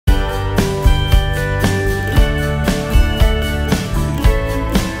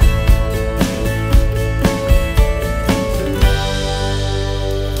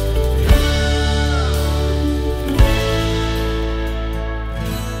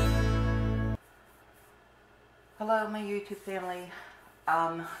Hello, my YouTube family.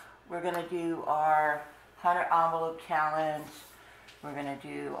 We're going to do our 100 envelope challenge. We're going to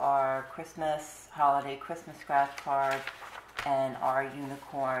do our holiday Christmas scratch card and our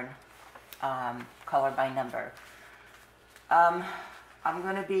unicorn color by number. I'm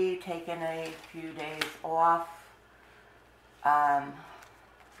going to be taking a few days off. There's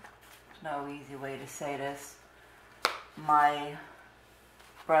no easy way to say this. My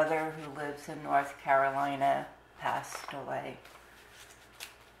brother, who lives in North Carolina, passed away,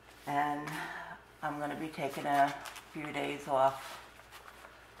 and I'm going to be taking a few days off,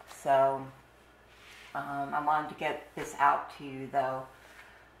 so I wanted to get this out to you though.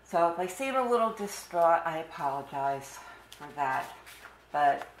 So if I seem a little distraught, I apologize for that,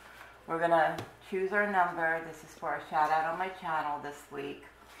 but we're going to choose our number. This is for a shout out on my channel this week,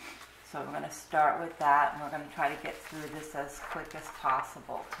 so we're going to start with that, and we're going to try to get through this as quick as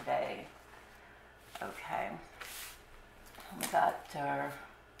possible today. Okay. We got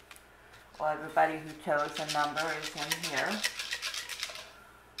everybody who chose a number is in here.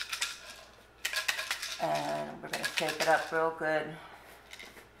 And we're going to shake it up real good.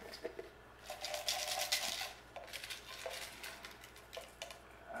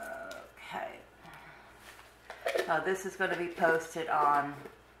 Okay. Now this is going to be posted on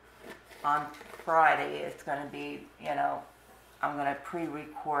Friday. It's going to be, I'm going to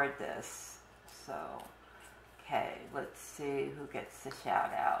pre-record this. So, okay, let's see who gets the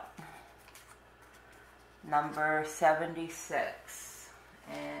shout out. Number 76.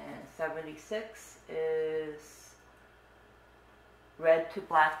 And 76 is Red to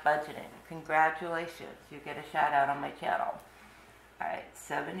Black Budgeting. Congratulations, you get a shout out on my channel. Alright,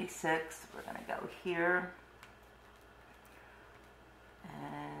 76, we're going to go here.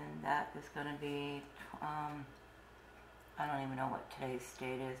 And that is going to be, I don't even know what today's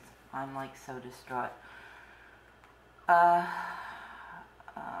date is. I'm like so distraught.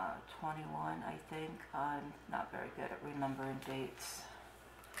 21, I think. I'm not very good at remembering dates.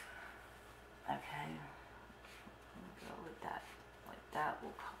 Okay. We'll go with that. Like that.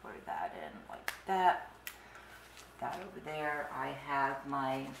 We'll color that in like that. That over there. I have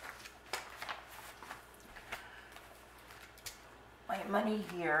my money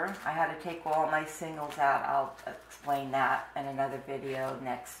here. I had to take all my singles out. I'll explain that in another video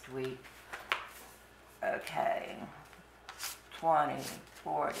next week. Okay. 20,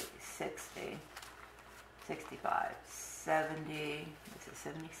 40, 60, 65, 70, is it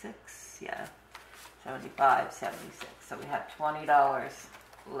 76? Yeah, 75, 76. So we have $20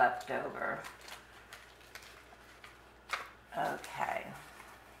 left over. Okay.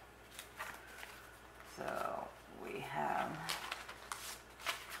 So we have,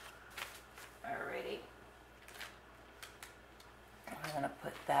 alrighty. I'm going to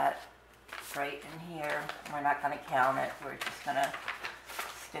put that right in here. We're not going to count it. We're just going to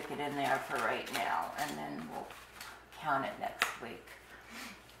stick it in there for right now, and then we'll count it next week.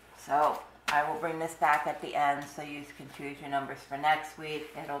 So I will bring this back at the end so you can choose your numbers for next week.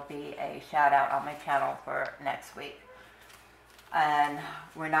 It'll be a shout out on my channel for next week. And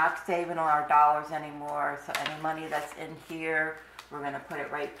we're not saving our dollars anymore, so any money that's in here, we're going to put it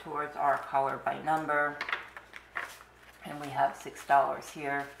right towards our color by number. And we have $6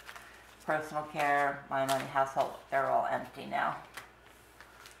 here. Personal care, my money, household, they're all empty now.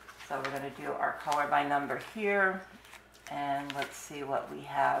 So we're going to do our color by number here, and let's see what we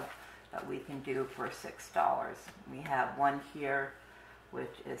have that we can do for $6. We have one here,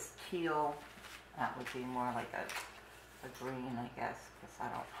 which is teal. That would be more like a green, I guess, because I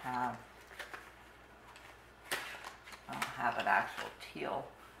don't have an actual teal.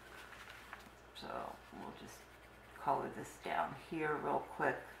 So we'll just color this down here real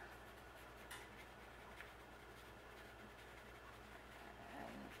quick.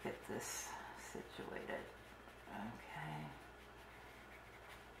 Get this situated. Okay.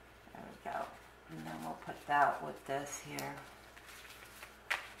 There we go. And then we'll put that with this here.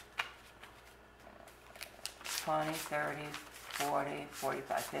 20, 30, 40,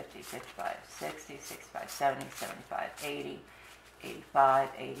 45, 50, 55, 60, 65, 70, 75, 80, 85,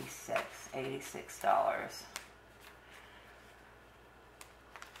 86, $86.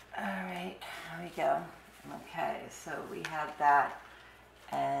 Alright, here we go. Okay, so we have that.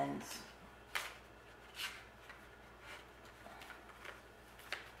 And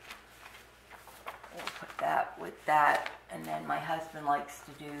we'll put that with that, and then my husband likes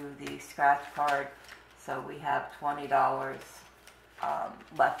to do the scratch card, so we have $20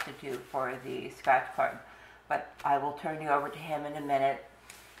 left to do for the scratch card, but I will turn you over to him in a minute.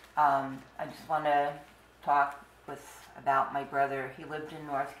 I just want to talk about my brother. He lived in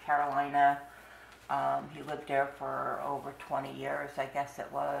North Carolina He lived there for over 20 years, I guess it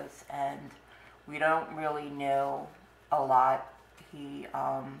was, and we don't really know a lot. He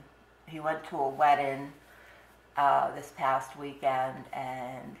went to a wedding this past weekend,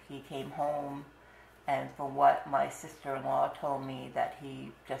 and he came home, and from what my sister-in-law told me, that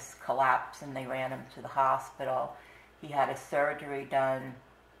he just collapsed and they ran him to the hospital. He had a surgery done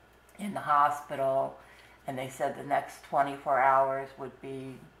in the hospital, and they said the next 24 hours would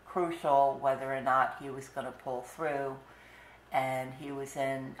be crucial whether or not he was going to pull through. And he was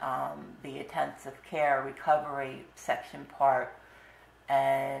in the intensive care recovery section part,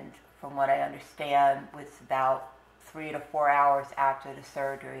 and from what I understand, was about 3 to 4 hours after the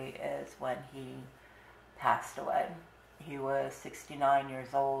surgery is when he passed away. He was 69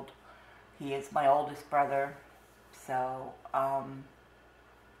 years old. He is my oldest brother, so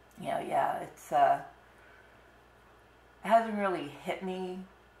yeah, it hasn't really hit me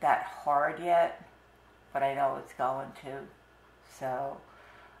that hard yet, but I know it's going to. So,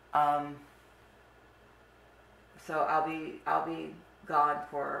 so I'll be gone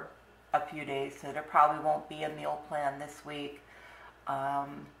for a few days, so there probably won't be a meal plan this week. Because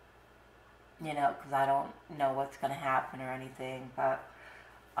I don't know what's going to happen or anything, but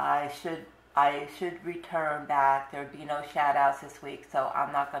I should return back. There'd be no shout outs this week, so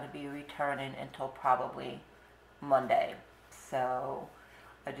I'm not going to be returning until probably Monday. So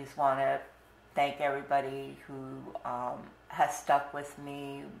I just want to thank everybody who has stuck with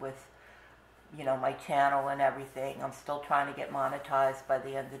me with my channel and everything. I'm still trying to get monetized by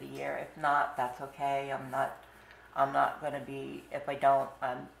the end of the year. If not, that's okay. I'm not going to be, if I don't,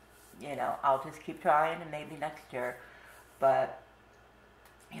 I'll just keep trying, and maybe next year. But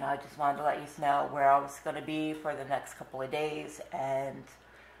I just wanted to let you know where I was going to be for the next couple of days, and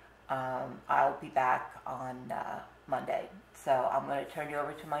I'll be back on Monday. So I'm going to turn you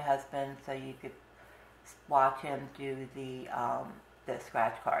over to my husband so you could watch him do the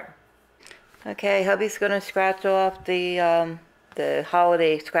scratch card. Okay, hubby's going to scratch off the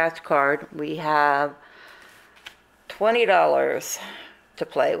holiday scratch card. We have $20 to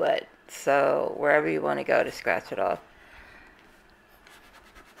play with, so wherever you want to go to scratch it off.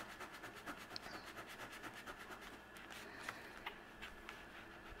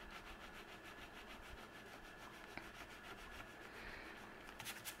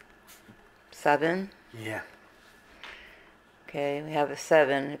 $7? Yeah. Okay, we have a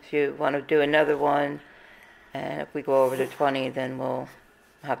 7. If you want to do another one, and if we go over to 20, then we'll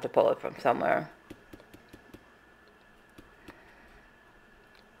have to pull it from somewhere.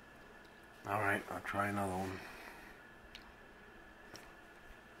 All right, I'll try another one.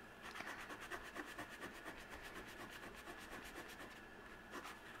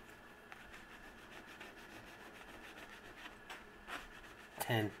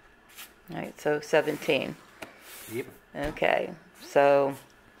 $10. All right, so 17. Yep. Okay, so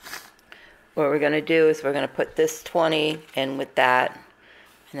what we're going to do is we're going to put this 20 in with that,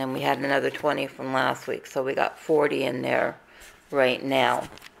 and then we had another 20 from last week, so we got 40 in there right now.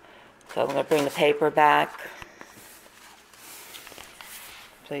 So I'm going to bring the paper back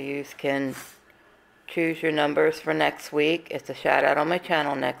so you can choose your numbers for next week. It's a shout out on my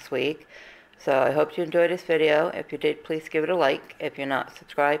channel next week. So I hope you enjoyed this video. If you did, please give it a like. If you're not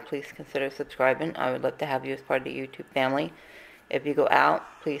subscribed, please consider subscribing. I would love to have you as part of the YouTube family. If you go out,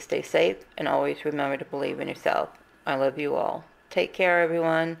 please stay safe and always remember to believe in yourself. I love you all. Take care,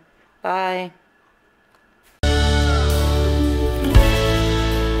 everyone. Bye.